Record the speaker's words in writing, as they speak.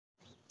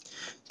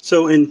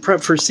So in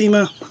prep for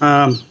SEMA,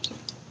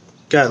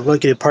 got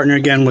lucky to partner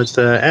again with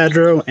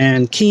Adro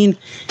and Keen,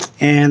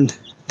 and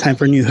time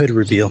for a new hood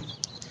reveal.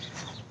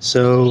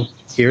 So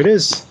here it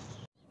is.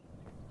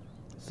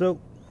 So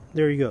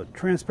there you go,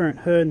 transparent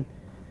hood,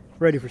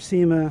 ready for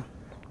SEMA.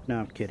 No,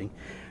 I'm kidding.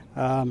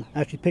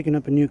 Actually picking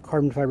up a new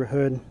carbon fiber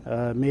hood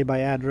made by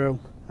Adro.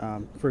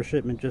 First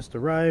shipment just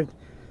arrived,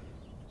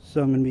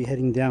 so I'm going to be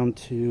heading down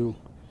to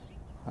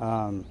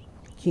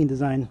Keen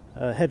Design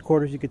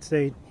headquarters, you could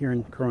say, here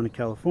in Corona,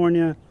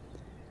 California.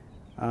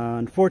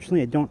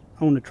 Unfortunately, I don't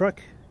own a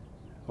truck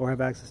or have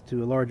access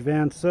to a large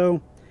van,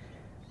 so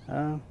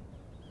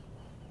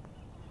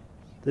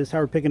this is how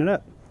we're picking it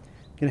up.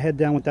 Gonna head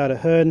down without a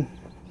hood.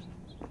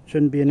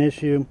 Shouldn't be an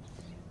issue.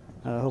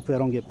 Hopefully I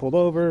don't get pulled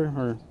over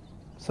or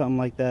something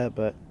like that,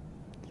 but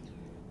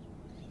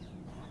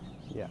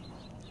yeah,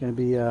 gonna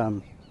be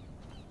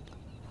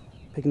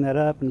picking that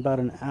up in about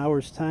an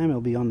hour's time.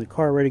 It'll be on the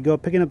car ready to go.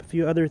 Picking up a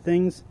few other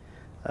things,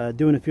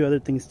 doing a few other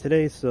things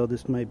today, so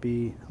this might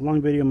be a long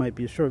video, might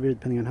be a short video,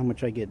 depending on how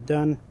much I get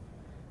done.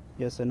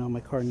 Yes, I know my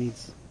car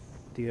needs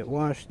to get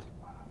washed,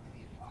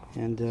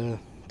 and time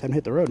to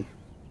hit the road.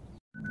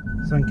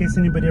 So in case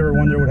anybody ever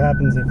wonder what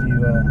happens if you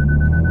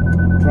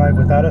drive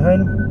without a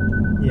hood,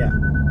 yeah,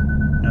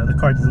 no, the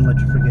car doesn't let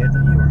you forget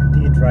that you are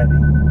indeed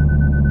driving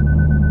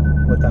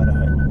without a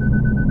hood.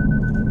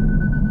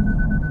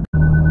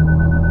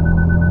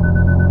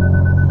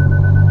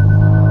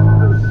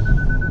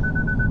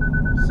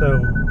 So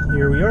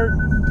here we are,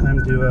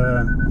 time to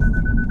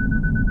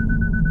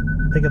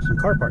pick up some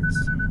car parts.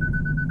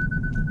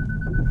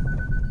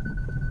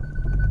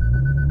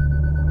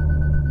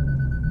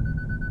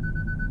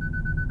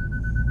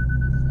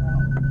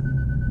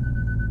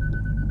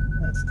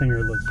 That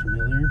stinger looks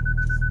familiar.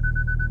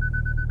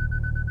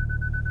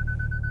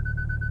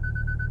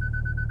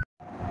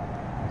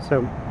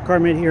 So car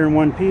made here in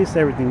one piece,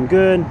 everything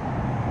good.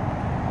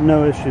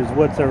 No issues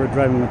whatsoever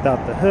driving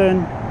without the hood.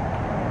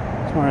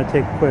 Just want to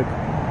take a quick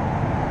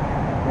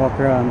walk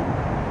around.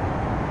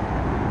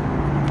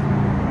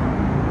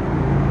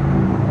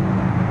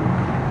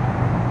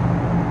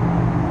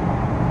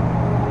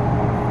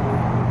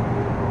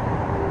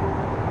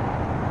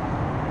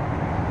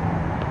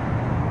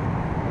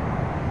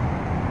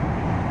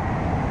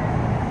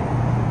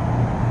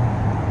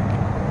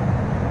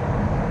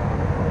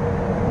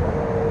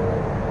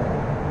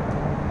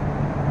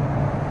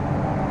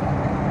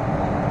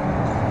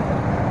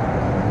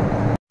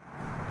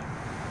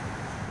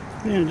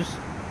 Yeah, just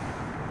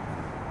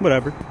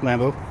whatever,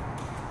 Lambo.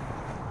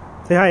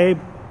 Say hi, Abe.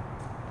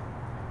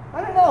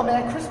 I don't know,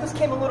 man. Christmas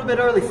came a little bit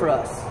early for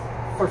us.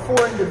 For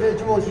 4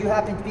 individuals, you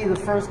happen to be the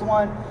first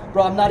one.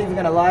 Bro, I'm not even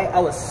gonna lie. I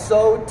was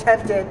so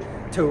tempted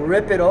to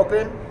rip it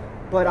open,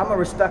 but I'm a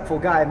respectful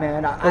guy,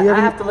 man. I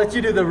have to let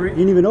you do the... You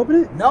didn't even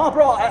open it? No,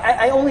 bro.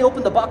 I only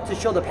opened the box to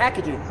show the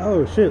packaging.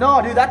 Oh, shit.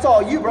 No, dude, that's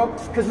all you, bro.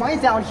 Because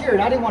mine's down here,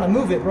 and I didn't want to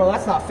move it, bro.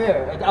 That's not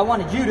fair. I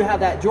wanted you to have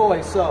that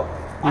joy, so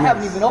I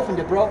haven't even opened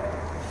it, bro.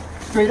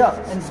 Straight up,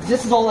 and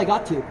this is all I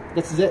got to.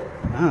 This is it.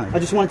 Nice. I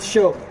just wanted to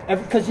show,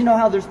 because you know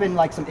how there's been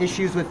like some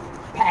issues with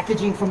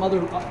packaging from other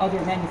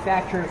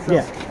manufacturers. So,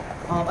 yeah.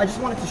 I just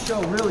wanted to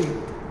show, really,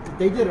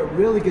 they did a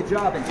really good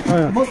job. And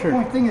the most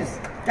important thing is,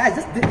 guys,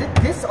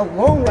 this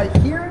alone right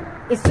here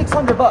is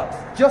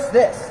 $600. Just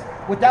this,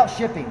 without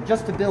shipping,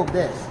 just to build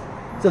this.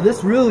 So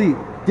this really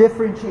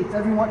differentiates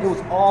everyone. It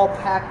was all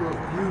packed. It was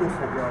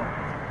beautiful, bro.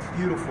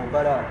 Beautiful.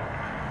 But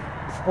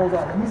hold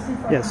on, let me see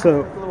if I can get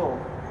a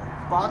little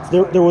box.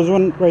 There was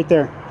one right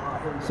there.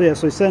 So yeah,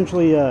 so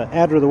essentially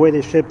Adro, the way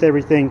they shipped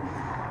everything,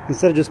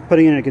 instead of just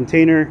putting it in a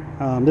container,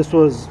 this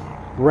was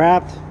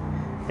wrapped,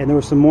 and there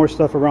was some more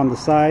stuff around the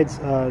sides,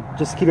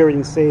 just to keep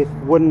everything safe.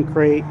 Wooden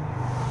crate,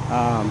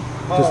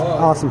 just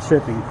awesome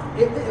shipping.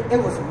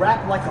 It was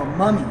wrapped like a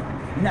mummy.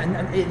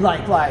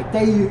 Like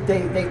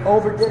they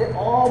overdid it.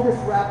 All this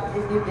wrap,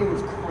 it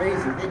was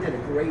crazy. They did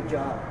a great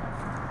job.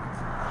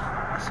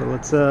 So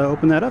let's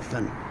open that up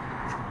then.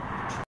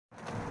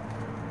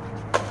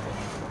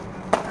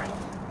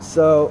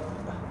 So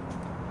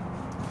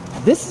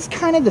this is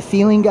kind of the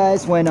feeling,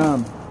 guys, when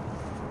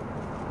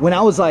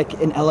I was like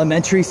in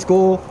elementary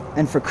school,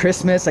 and for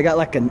Christmas I got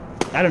like a,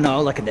 I don't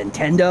know, like a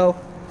Nintendo.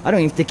 I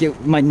don't even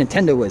think my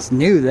Nintendo was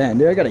new then.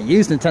 Dude, I got a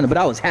used Nintendo, but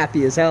I was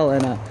happy as hell,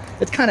 and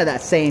it's kind of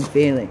that same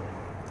feeling.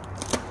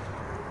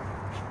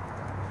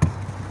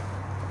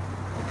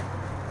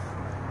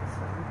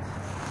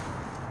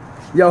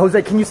 Yo,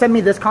 Jose, can you send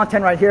me this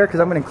content right here? Because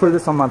I'm going to include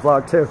this on my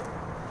vlog too.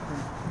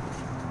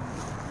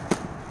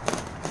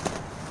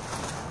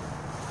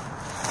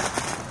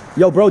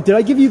 Yo, bro, did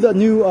I give you the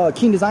new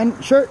Keen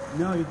Design shirt?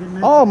 No, you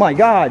didn't. Oh my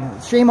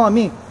God, shame on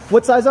me.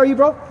 What size are you,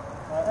 bro?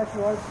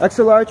 Extra large.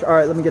 Extra large? All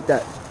right, let me get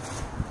that.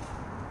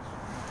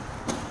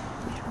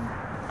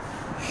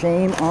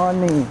 Shame on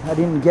me. I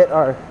didn't get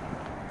our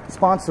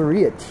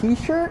sponsoria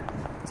t-shirt.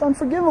 It's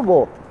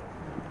unforgivable.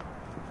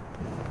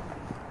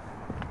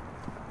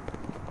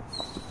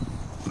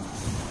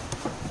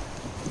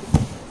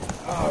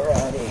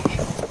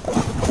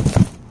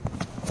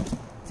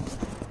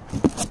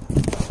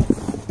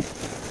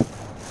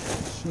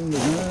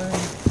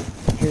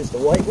 Here's the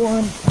white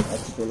one,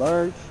 extra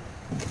large.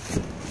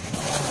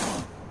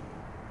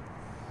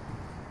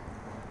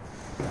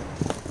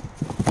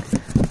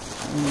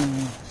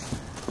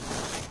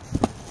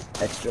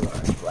 Extra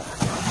large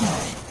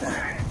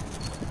black.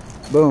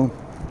 Boom.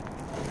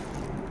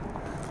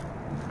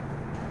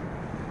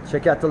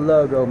 Check out the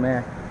logo,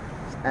 man.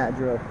 It's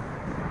Adro.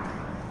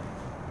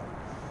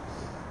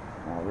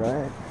 All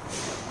right.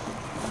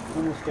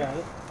 Almost got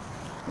it.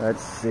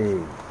 Let's see.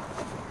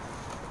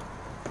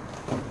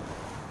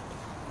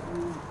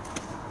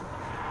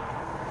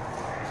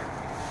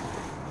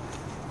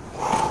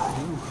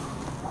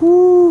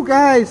 Whoo,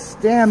 guys.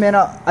 Damn, man.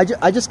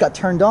 I just got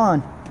turned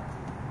on.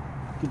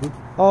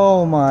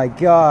 Oh my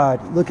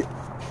God. Look at,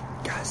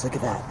 guys, look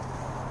at that.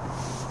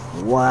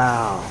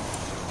 Wow.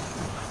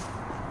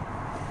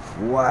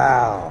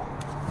 Wow.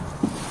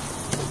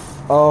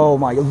 Oh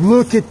my,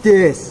 look at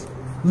this.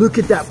 Look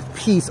at that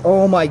piece.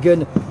 Oh my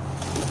goodness.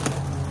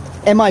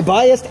 Am I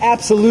biased?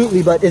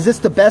 Absolutely. But is this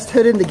the best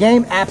hood in the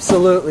game?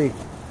 Absolutely.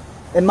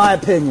 In my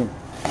opinion.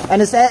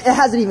 And it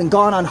hasn't even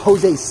gone on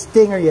Jose's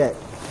Stinger yet.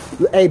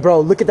 Hey bro,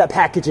 look at that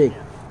packaging.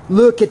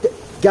 Look at the,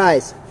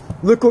 guys,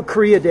 look what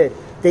Korea did.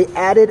 They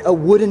added a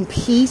wooden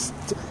piece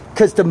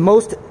because the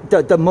most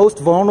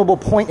vulnerable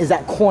point is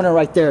that corner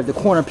right there, the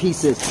corner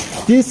pieces.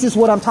 This is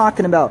what I'm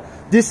talking about.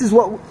 This is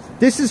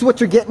what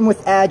you're getting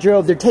with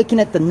Adro. They're taking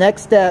it the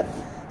next step.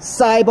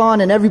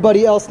 Saibon and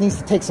everybody else needs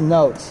to take some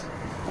notes.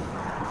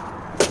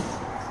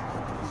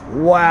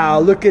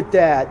 Wow, look at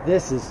that.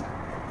 This is...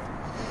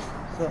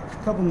 So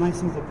a couple nice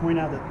things to point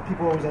out that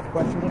people always have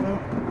questions about.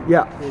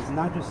 Yeah. Is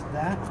not just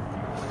that,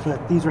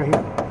 but these right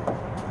here.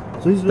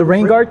 So these are the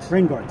rain guards?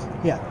 Rain guards,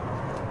 yeah.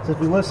 So if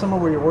you live somewhere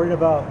where you're worried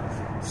about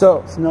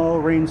snow,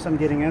 rain, some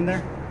getting in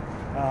there,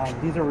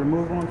 these are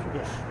removable ones.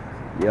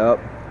 Yeah. Yep.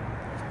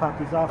 Just pop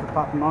these off or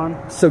pop them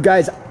on. So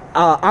guys,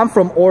 I'm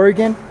from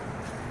Oregon,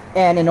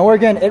 and in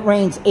Oregon it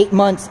rains 8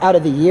 months out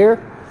of the year.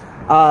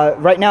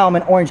 Right now I'm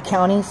in Orange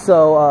County,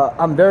 so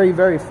I'm very,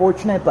 very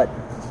fortunate, but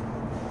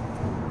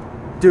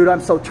dude,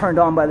 I'm so turned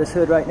on by this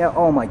hood right now.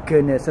 Oh my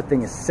goodness, that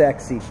thing is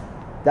sexy.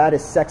 That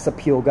is sex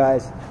appeal,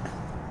 guys.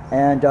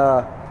 And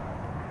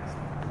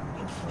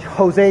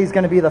Jose is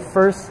going to be the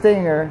first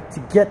Stinger to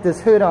get this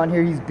hood on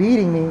here. He's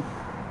beating me.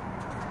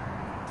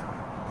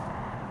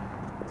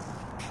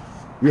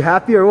 You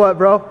happy or what,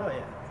 bro? Oh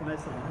yeah, it's a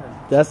nice little hood.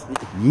 That's,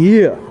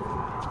 yeah.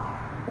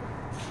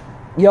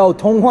 Yo,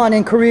 Tonghwan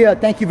in Korea,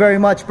 thank you very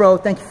much, bro.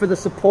 Thank you for the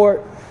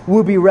support.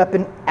 We'll be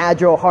repping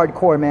Adro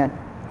hardcore, man.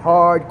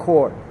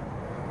 Hardcore.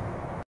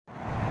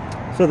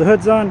 So the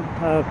hood's on.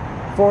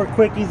 4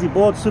 quick, easy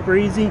bolts, super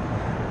easy.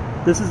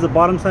 This is the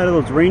bottom side of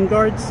those rain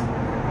guards.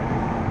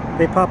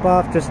 They pop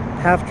off, just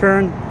half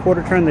turn,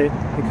 quarter turn, they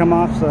come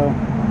off. So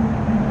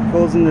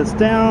closing this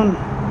down.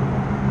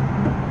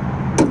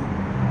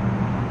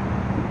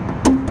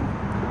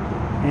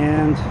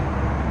 And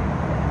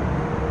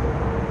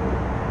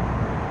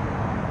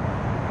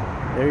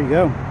there you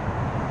go.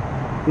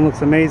 It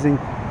looks amazing.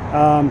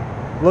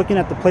 Looking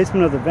at the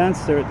placement of the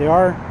vents, they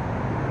are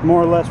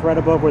more or less right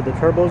above where the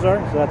turbos are,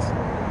 so that's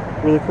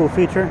a really cool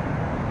feature.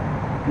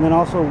 And then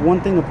also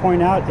one thing to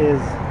point out is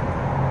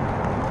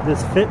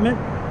this fitment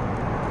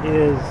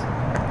is,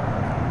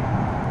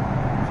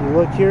 if you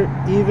look here,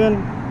 even,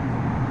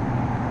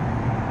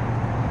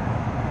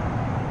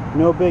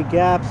 no big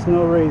gaps,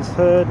 no raised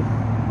hood.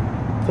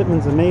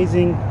 Fitment's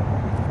amazing,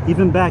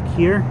 even back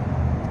here.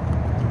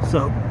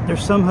 So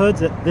there's some hoods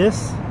that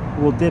this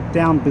will dip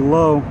down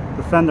below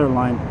the fender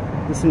line.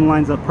 This thing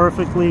lines up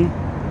perfectly.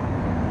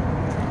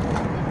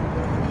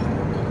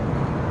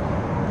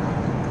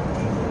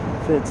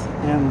 Fits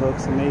and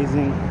looks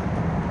amazing.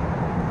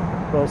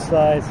 Both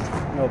sides,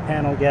 no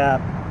panel gap.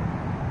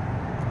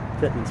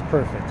 Fitment's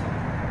perfect.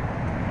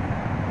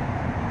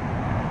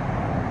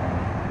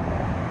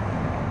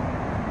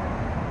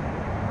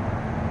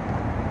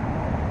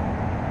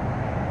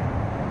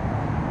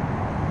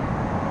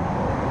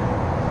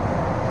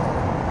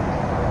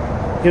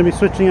 Going to be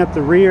switching up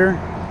the rear,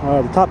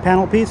 the top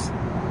panel piece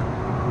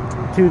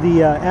to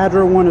the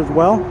Adro one as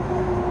well.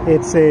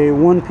 It's a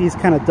one-piece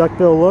kind of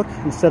duckbill look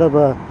instead of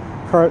the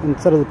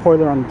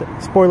spoiler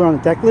on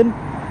the deck lid.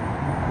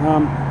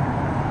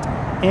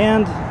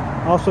 And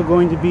also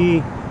going to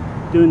be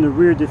doing the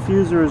rear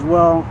diffuser as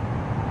well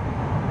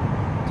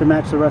to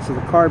match the rest of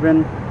the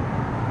carbon.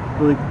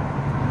 Really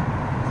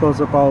close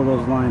up all of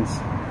those lines.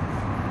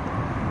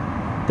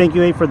 Thank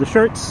you, A, for the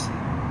shirts.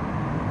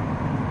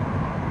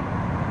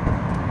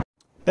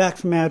 Back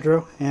from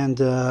Adro, and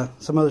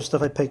some other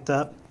stuff I picked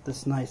up.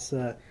 This nice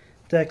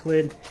deck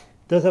lid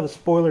does have a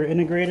spoiler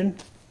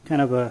integrated,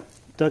 kind of a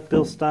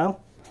duckbill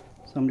style.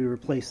 So I'm going to be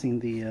replacing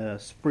the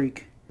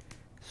Spreek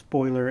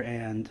spoiler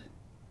and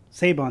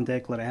Saibon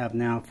deck that I have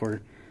now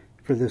for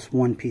this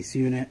one-piece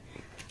unit.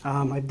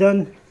 I've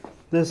done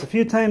this a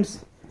few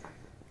times.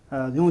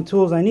 The only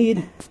tools I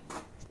need: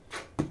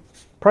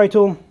 pry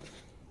tool,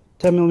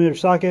 10mm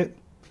socket,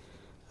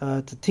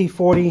 it's a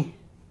T40,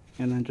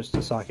 and then just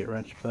a socket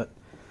wrench. But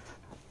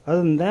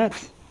other than that,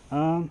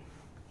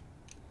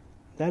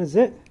 that is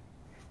it.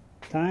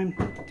 Time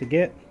to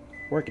get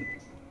working.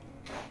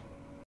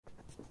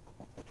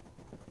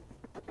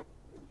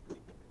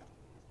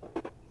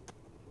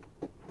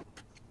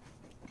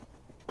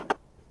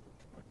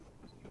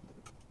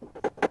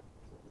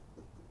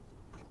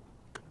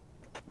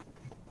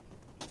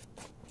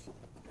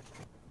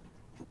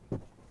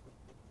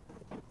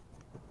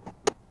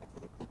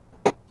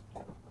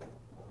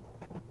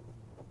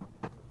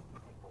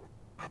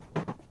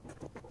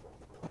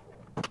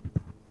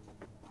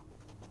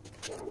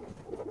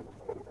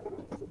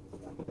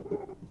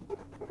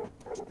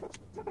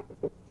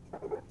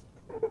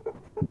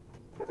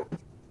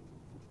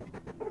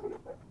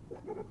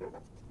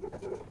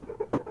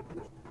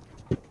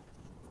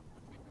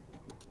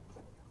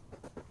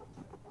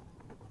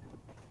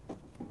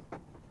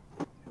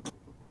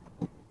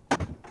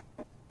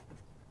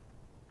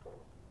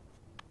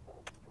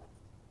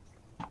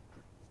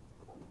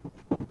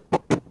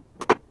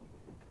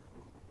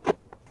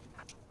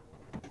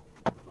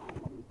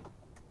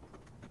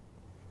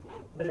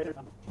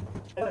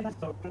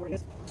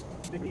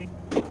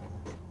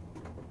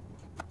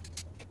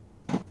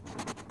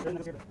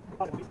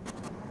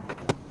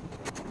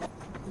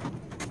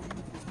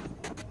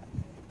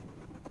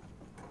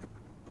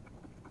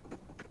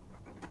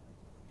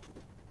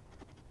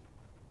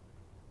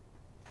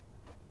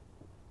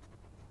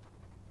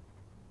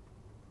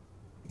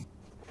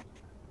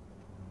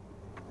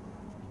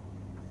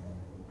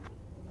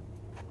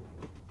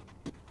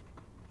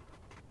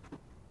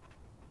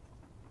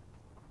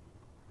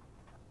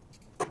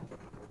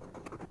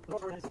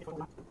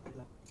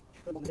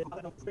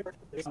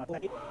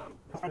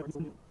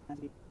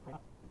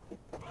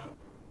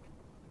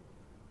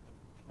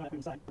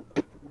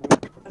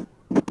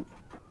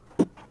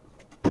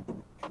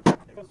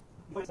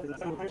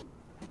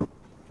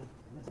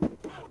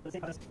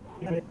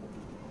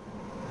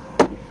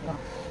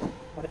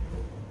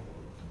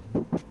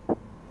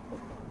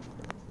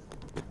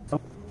 So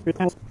here's the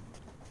panels.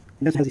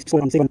 It doesn't have these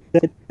four on the same one.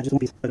 I just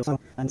won't be so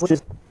and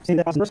switches. Same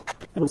that first.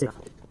 And we'll see.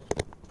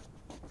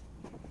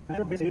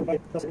 I basically by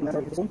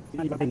this one.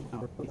 You need to pay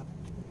now.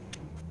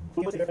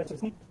 We'll see if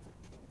that's me.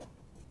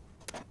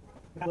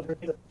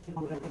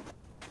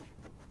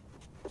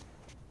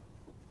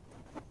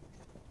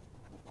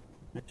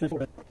 Turn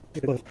forward.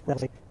 You can go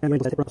that way. And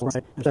we'll set it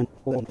right and then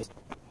hold on this.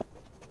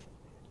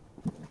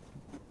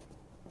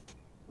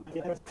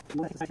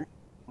 That's it.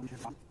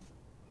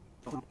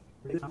 That's all.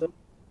 That's all.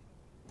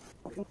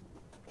 Two.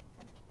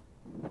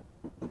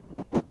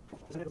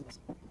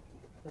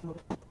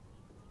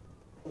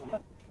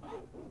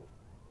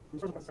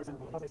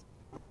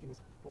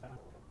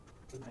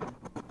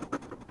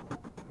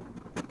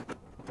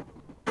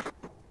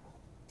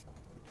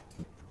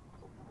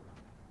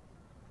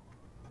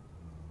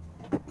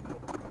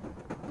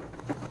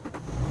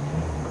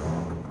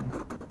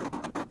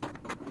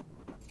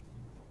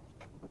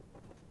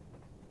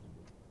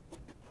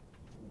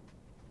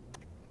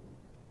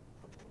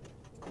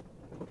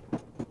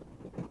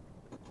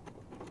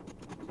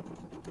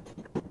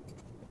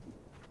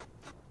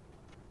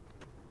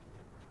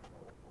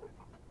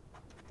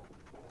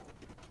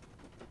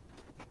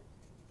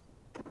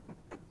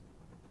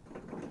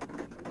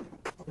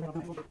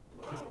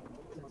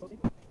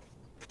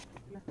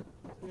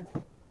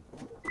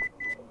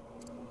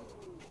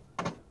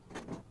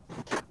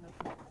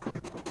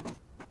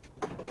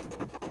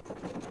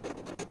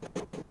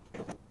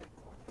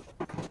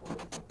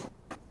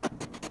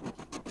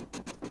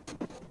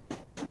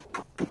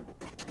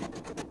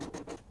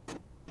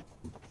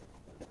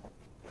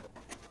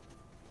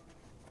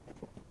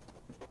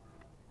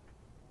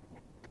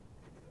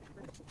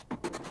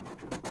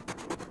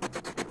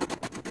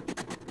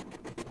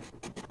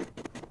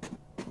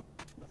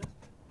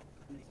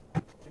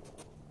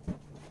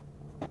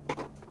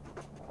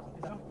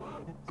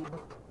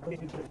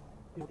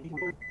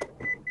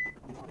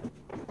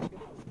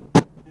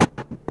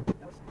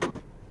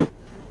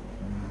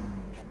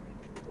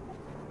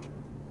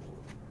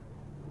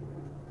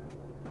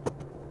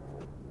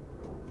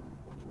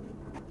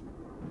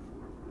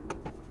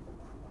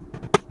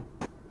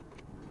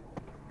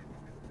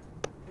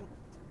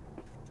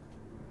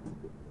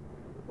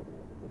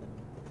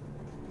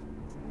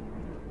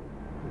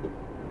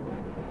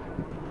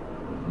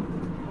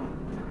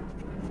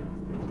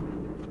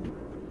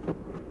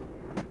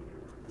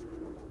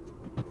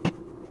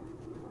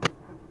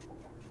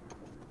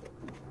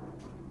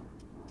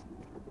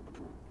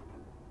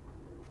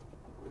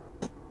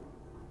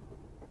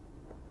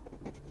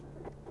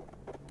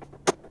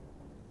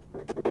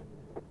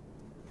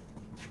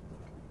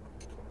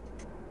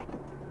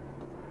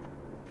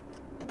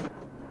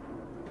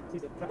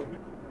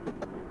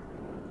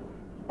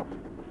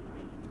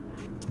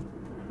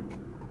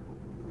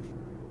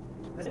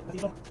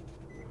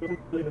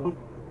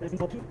 That's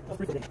 3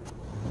 for the day.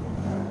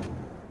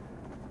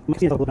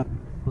 Maxi is all done.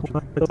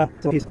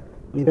 So he's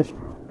fish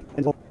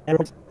and all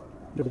airports.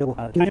 And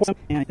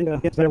I think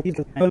yes, better keep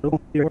I don't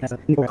know you're as a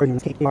new recording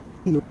this cake are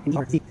you in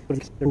our seat for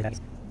the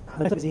guys.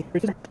 That's easy.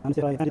 I'm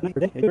say I find it night per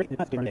day.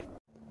 It's per day.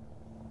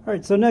 All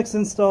right, so next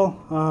install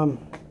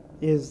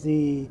is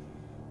the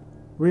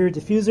rear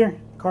diffuser,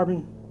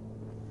 carbon.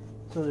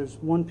 So there's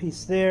one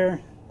piece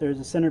there, there's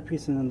a center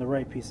piece, and then the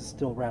right piece is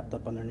still wrapped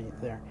up underneath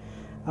there.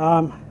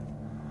 I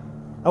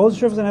wasn't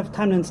sure if I was going to have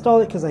time to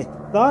install it because I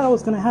thought I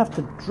was going to have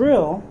to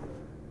drill,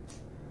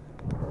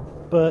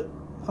 but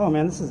oh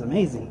man, this is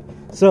amazing.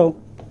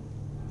 So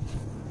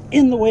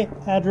in the way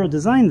Adro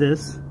designed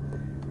this,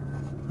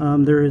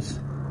 there is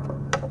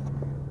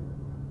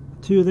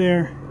two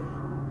there,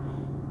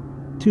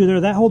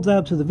 that holds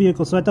out to the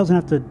vehicle so it doesn't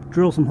have to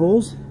drill some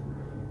holes.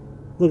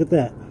 Look at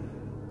that,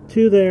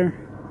 two there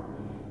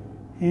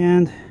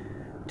and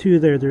two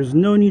there. There's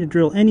no need to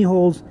drill any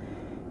holes.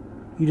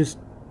 You just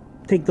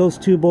take those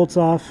two bolts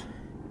off,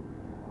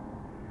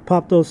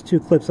 pop those two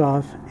clips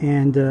off,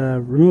 and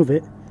remove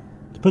it.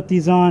 To put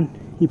these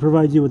on, he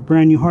provides you with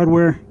brand new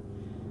hardware,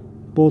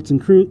 bolts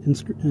and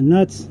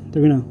nuts.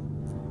 They're gonna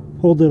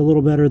hold it a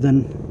little better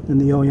than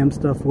the OEM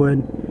stuff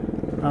would,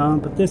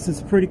 but this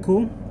is pretty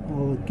cool.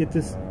 I'll get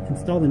this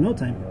installed in no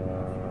time.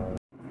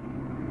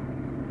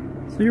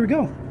 So here we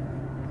go.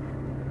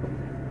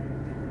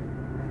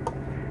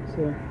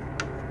 So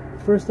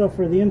first off,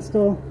 for the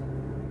install,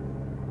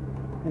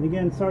 and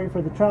again, sorry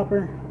for the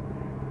chopper,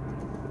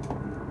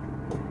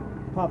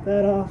 pop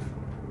that off,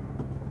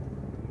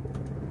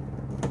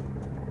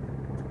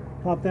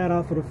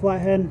 with a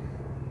flathead,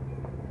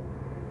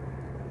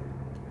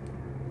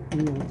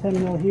 and a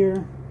 10 mil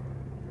here.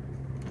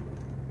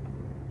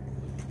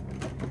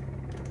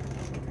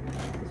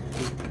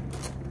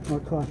 More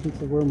caution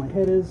to where my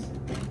head is,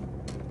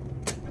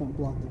 don't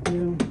block the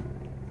view.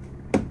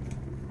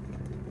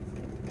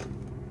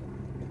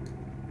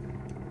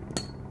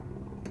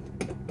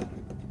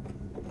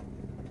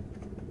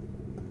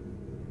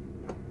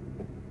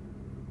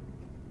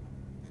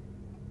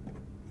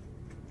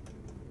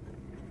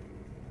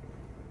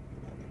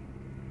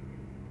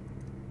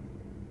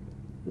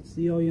 That's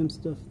the OEM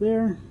stuff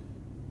there.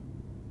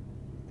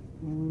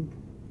 I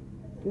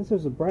guess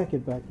there's a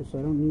bracket back there, so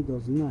I don't need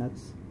those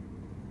nuts.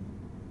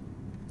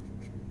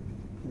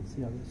 Let's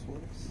see how this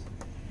works.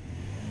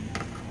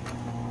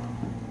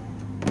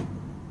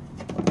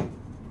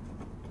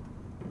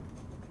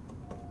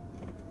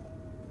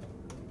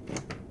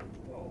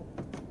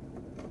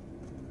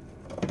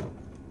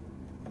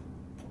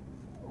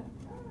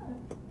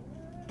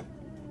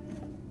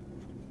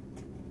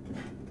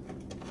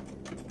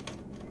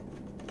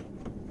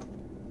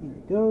 There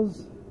it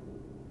goes.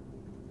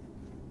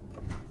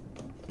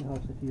 It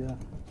helps if you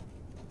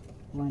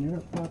line it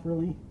up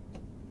properly.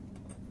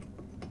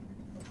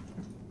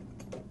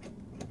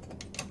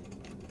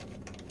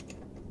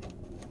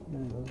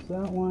 There goes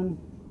that one.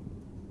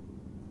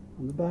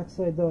 On the back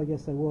side though, I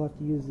guess I will have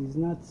to use these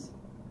nuts.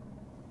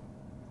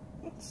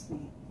 Let's see.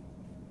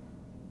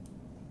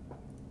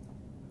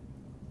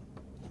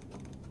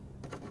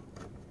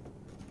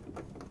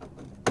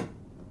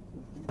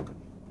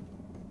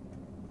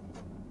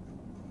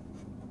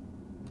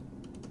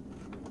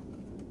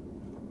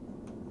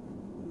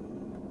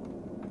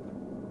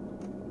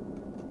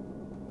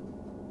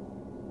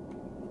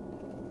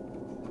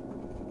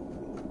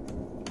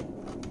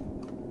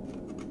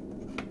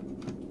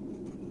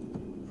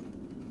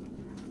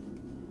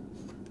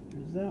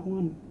 That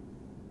one,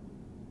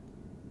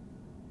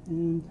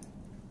 and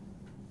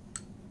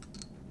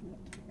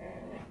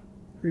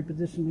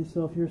reposition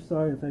myself here.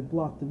 Sorry if I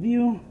block the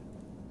view.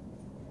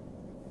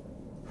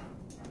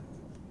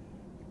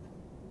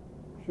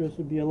 I'm sure this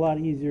would be a lot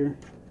easier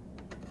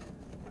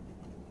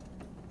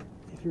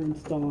if you're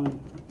installing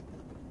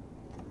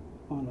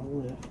on a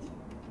lift.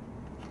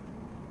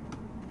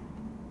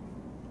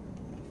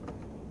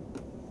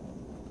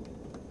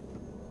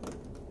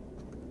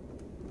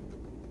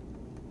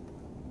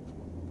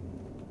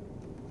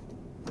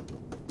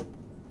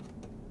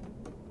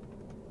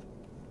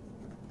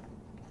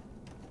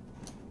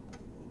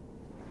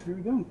 Here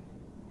we go.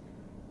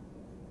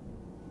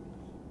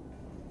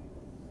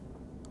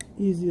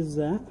 Easy as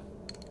that.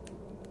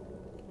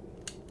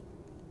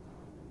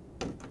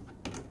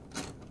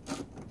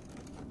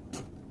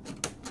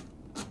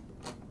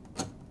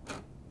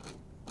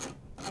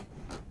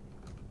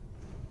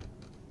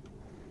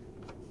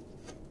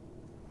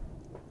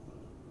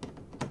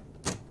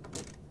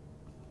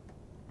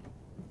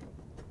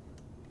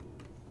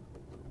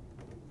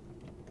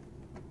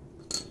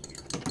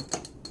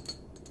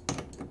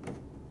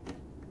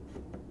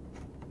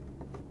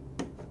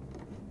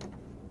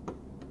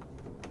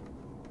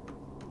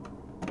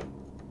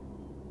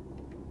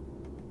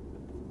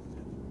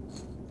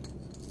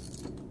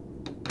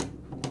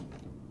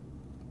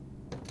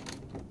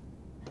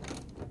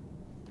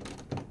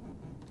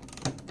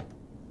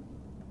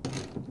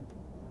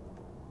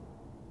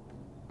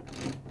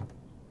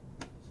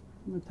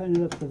 I'm going to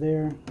tighten it up to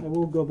there. I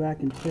will go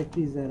back and check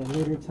these at a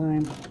later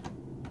time.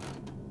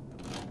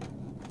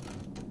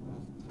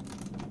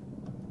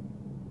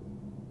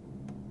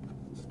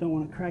 Just don't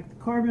want to crack the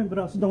carbon, but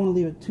also don't want to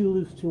leave it too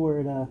loose to where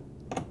it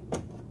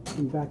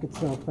can back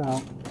itself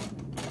out.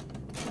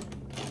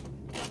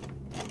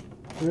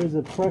 There is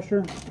a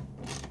pressure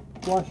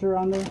washer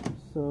on there,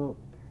 so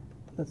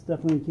That's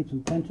definitely going to keep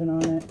some tension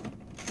on it.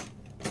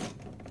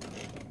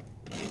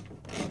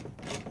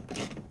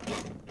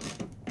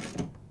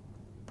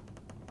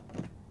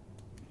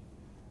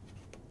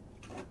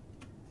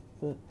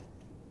 But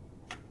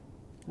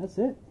that's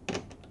it.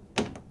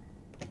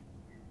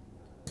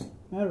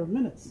 Matter of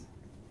minutes.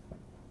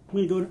 I'm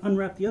going to go to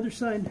unwrap the other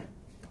side,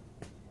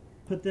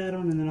 put that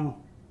on, and then I'll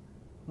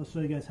show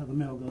you guys how the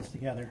metal goes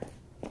together.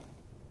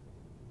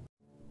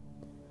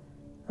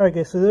 Alright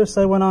guys, so the other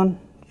side went on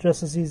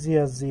just as easy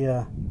as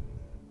the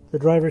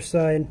driver's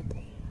side.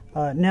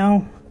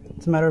 Now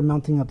it's a matter of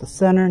mounting up the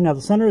center. Now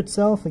the center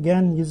itself,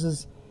 again, you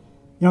don't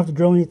have to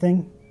drill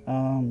anything.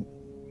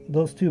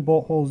 Those two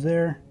bolt holes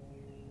there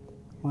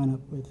line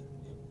up with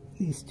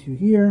these two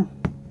here,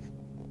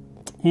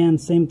 and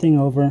same thing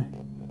over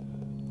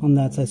on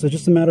that side. So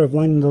just a matter of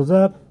lining those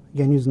up,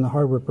 again using the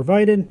hardware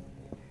provided,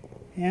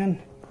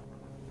 and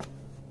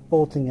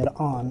bolting it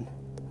on.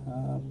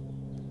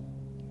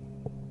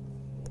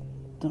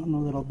 Don't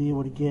know that I'll be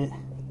able to get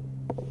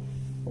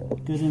a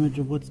good image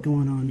of what's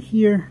going on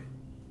here,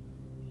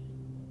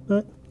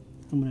 but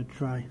I'm going to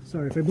try.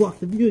 Sorry if I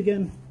block the view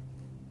again.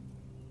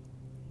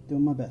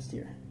 Doing my best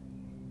here.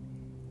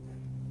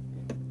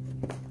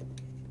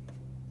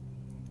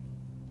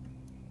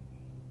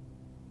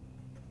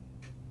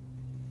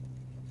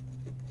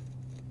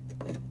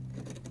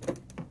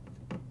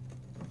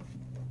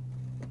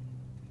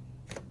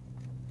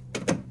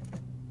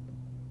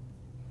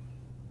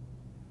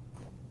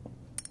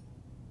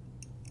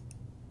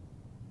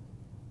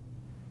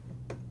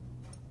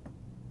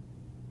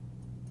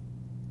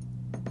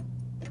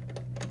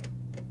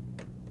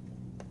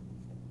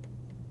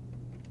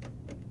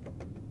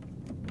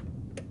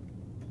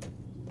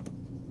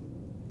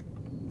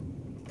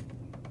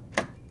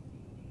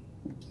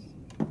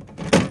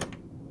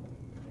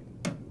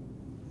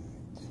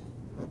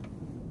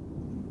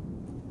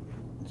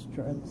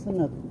 Try this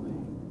another way.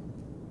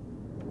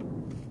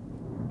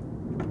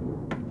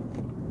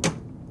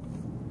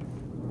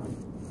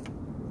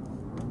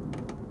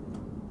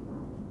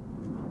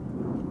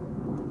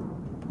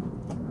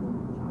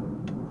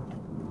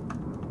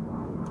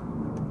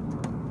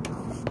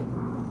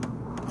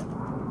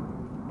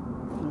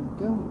 There we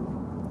go.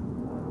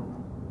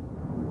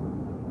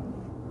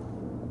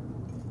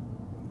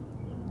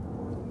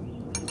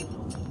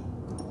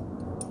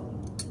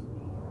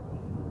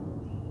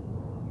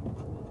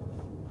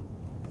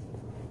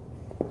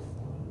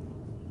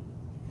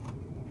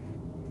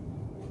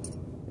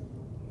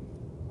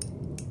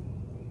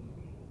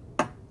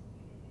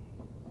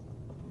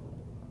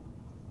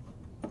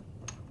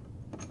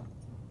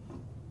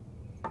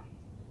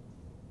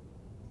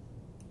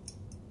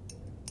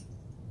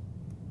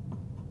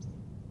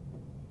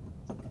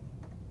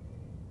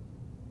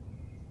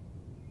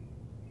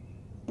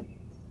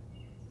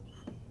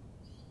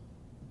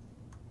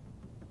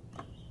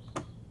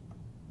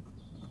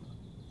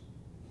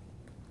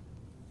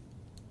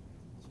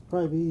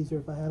 Probably be easier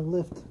if I had a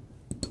lift,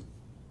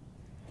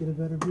 get a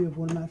better view of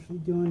what I'm actually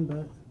doing,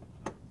 but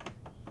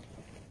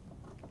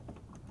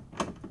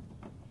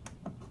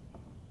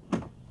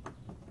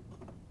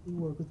you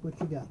work with what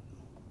you got.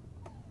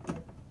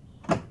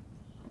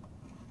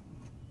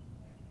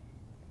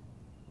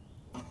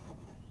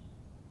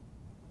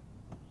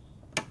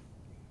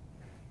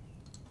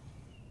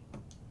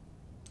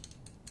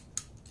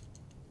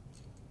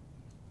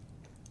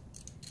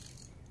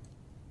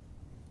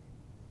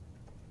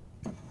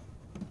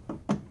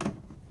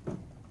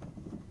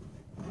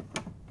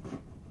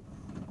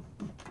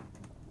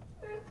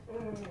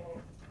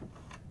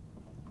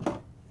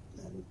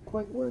 That didn't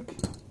quite work.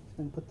 Just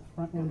going to put the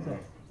front ones up.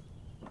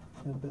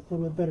 Have a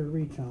little bit better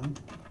reach on.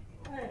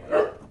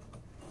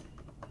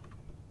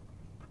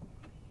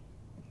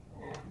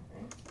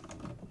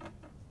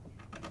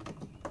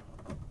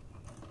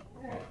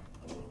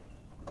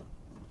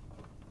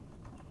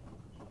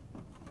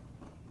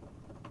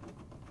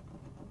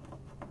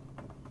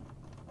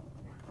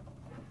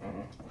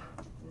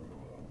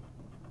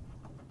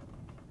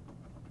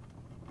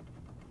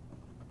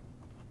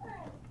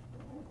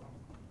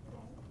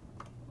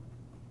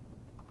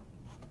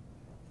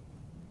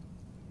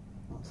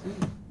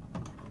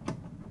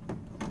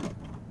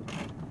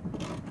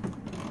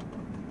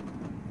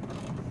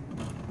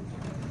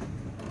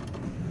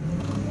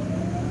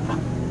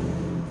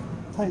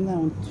 Tighten that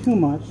one too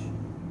much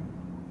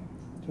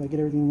until I get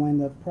everything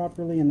lined up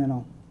properly, and then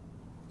I'll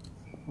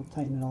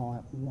tighten it all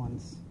at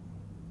once.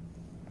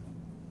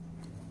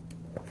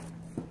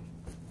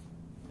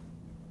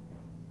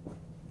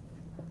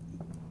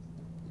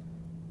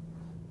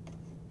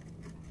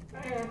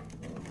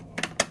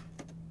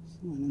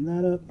 Just lining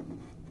that up,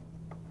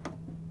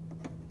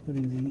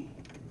 putting the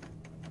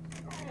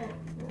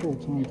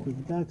bolts on through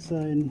the back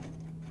side.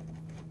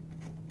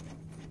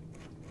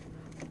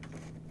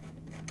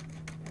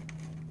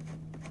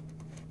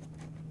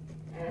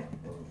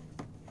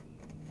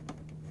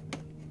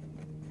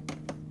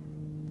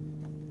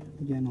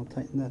 Again, I'll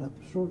tighten that up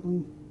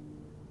shortly.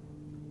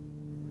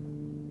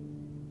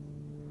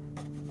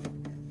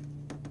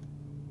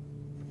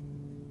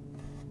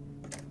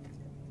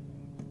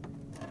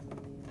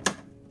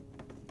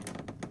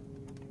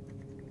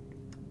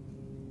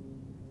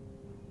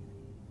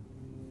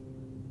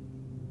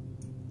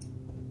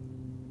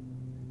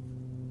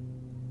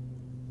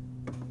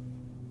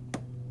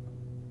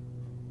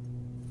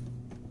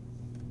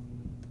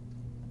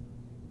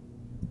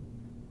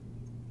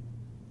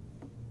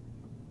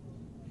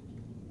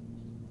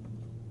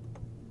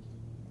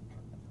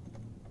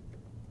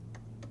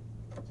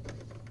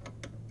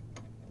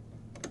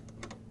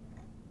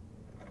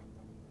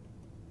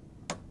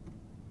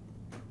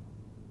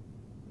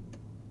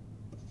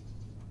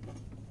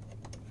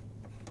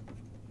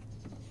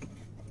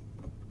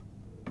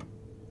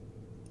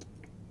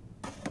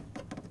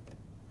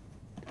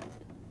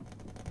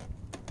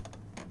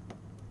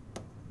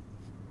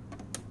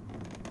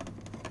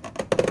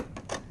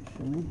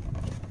 actually.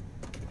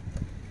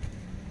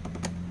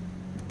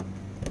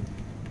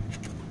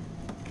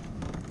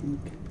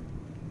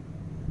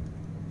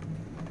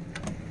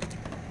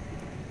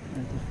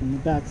 Right, from the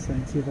back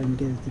side, see if I can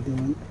get it to go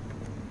in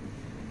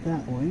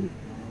that way.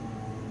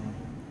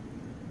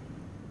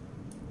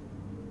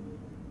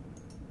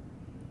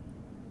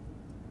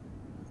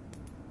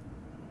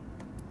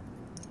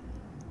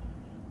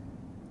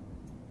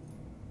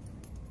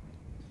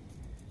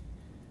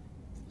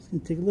 It's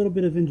going to take a little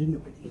bit of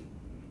ingenuity.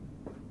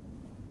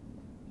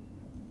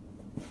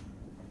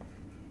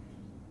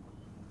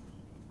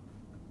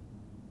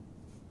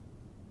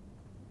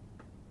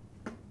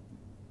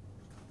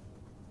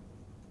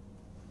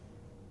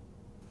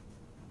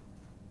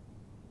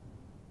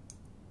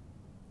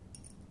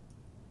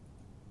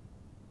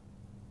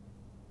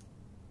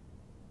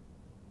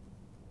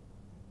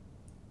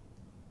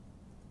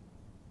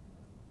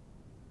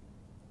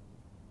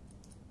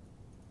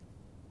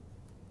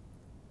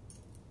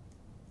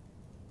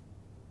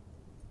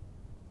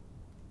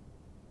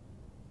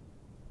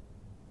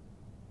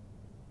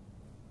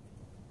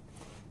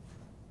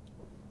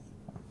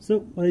 So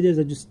what I did is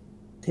I just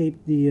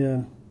taped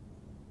the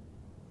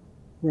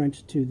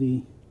wrench to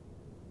the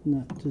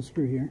nut to the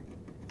screw here,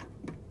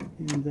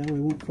 and that way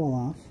it won't fall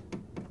off.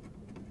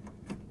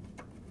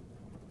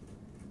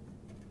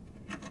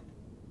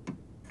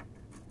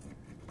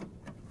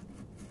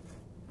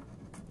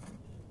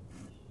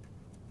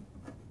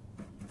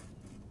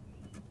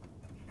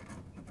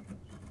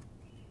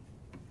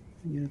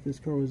 Again, if this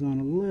car was on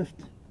a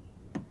lift,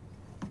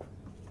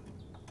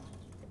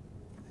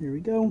 here we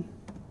go.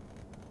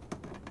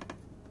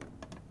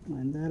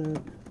 Line that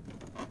up.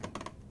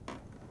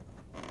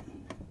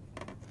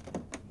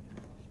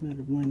 Just a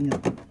matter of lining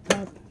up the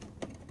top.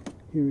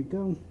 Here we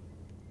go.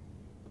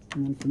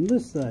 And then from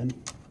this side,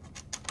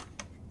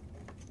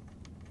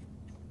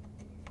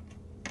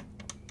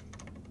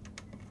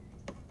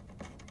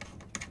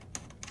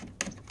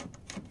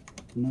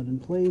 nut in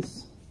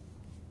place.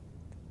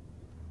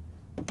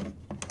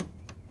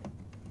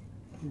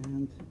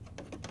 And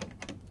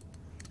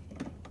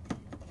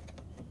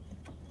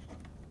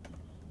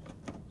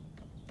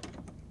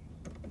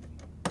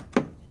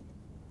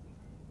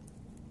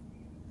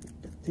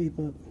tape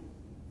up.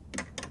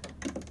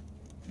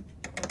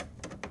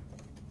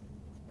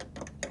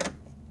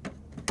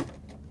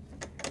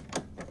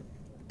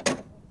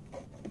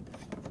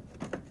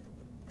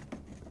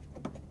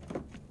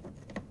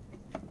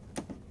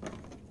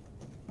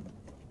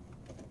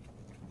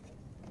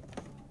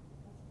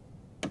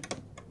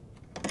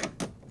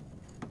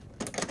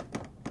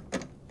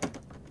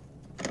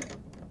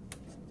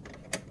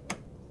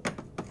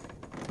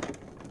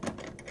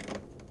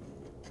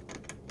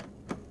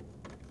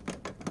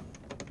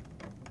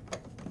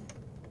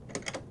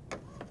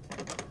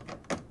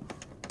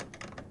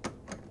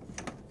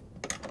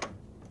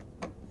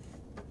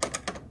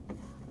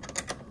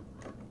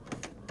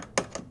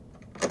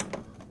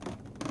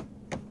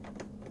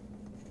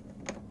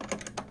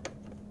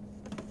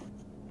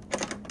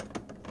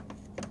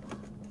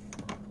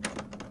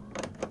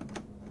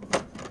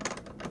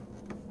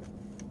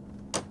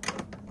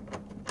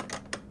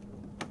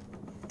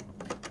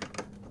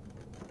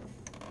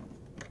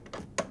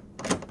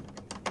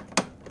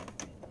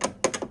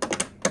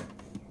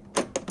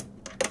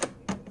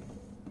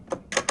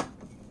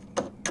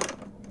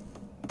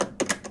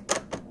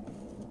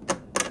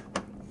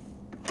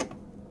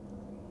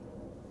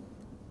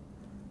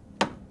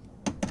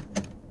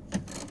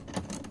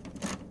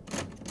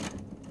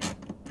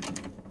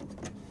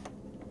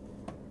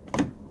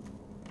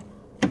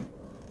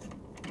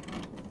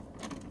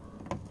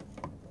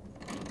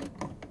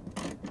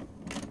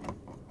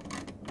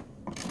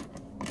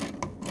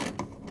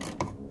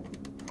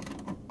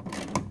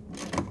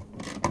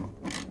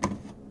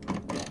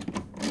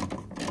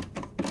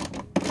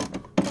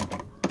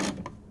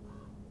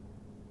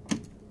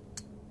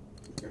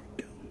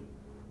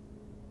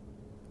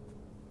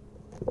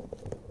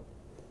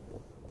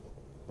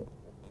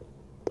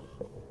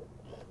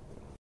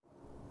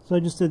 So I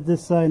just did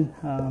this side.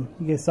 You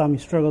guys saw me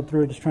struggle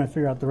through it, just trying to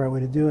figure out the right way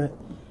to do it.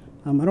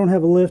 I don't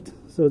have a lift,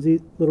 so it's a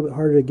little bit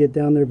harder to get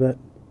down there, but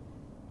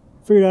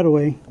figured out a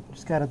way.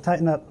 Just got to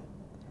tighten up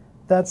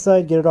that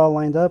side, get it all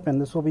lined up, and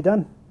this will be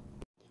done.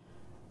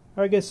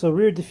 Alright guys, so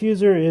rear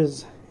diffuser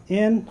is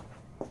in.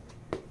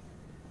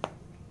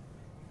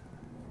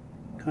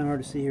 Kind of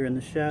hard to see here in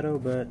the shadow,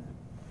 but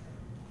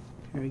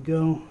here we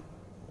go.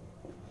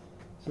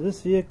 So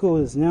this vehicle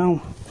is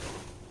now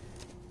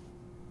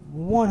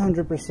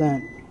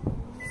 100%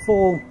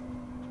 full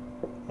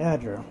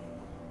Adro.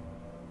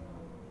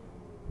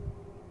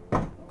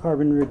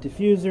 Carbon rear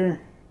diffuser,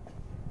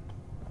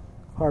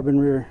 carbon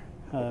rear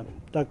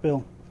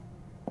duckbill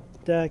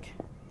deck,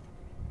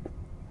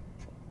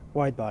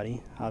 wide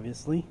body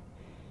obviously,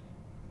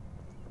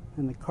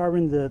 and the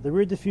carbon, the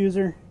rear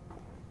diffuser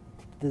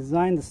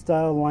design, the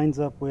style lines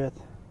up with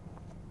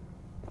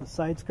the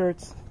side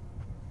skirts,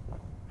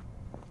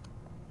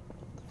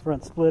 the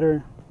front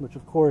splitter, which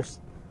of course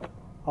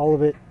all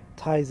of it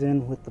ties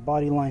in with the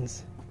body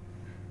lines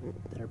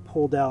that are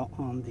pulled out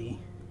on the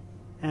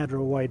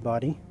Adro wide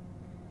body,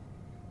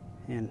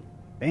 and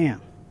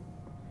bam,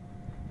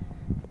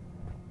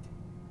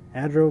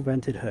 Adro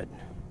vented hood.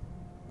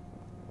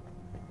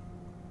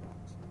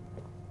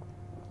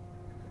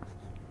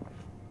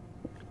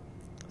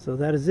 So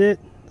that is it.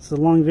 It's a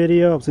long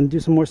video. I was going to do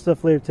some more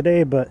stuff later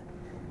today, but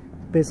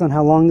based on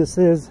how long this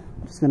is,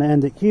 I'm just going to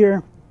end it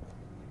here,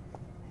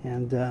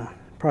 and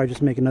probably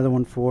just make another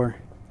one for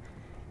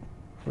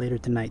later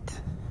tonight.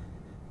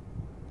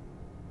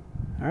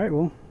 Alright,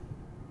 well,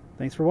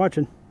 thanks for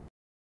watching.